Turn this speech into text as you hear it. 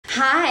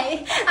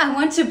Hi, I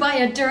want to buy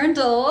a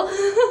dirndl.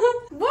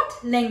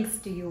 What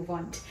length do you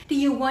want? Do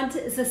you want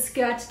the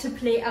skirt to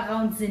play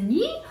around the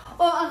knee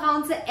or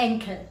around the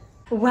ankle?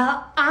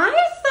 Well,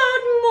 I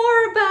thought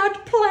more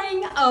about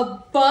playing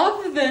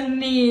above the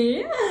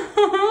knee.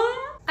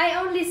 I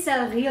only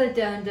sell real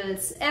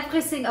dirndls.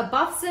 Everything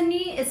above the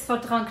knee is for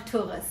drunk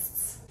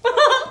tourists.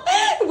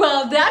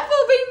 Well, that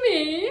will be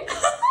me.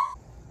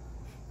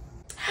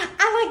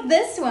 I like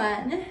this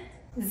one.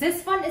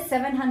 This one is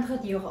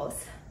 700 euros.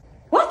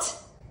 What?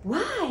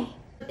 Why?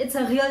 It's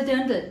a real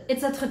dirndl.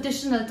 It's a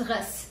traditional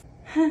dress.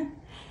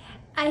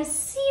 I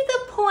see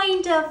the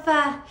point of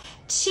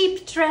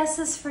cheap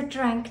dresses for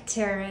drunk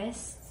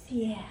tourists.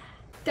 Yeah.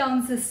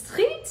 Down the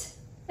street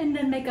and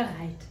then make a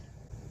right.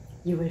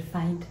 You will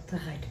find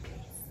the right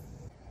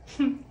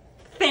place.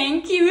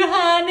 Thank you,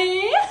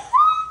 honey.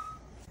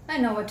 I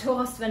know a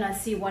tourist when I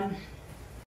see one.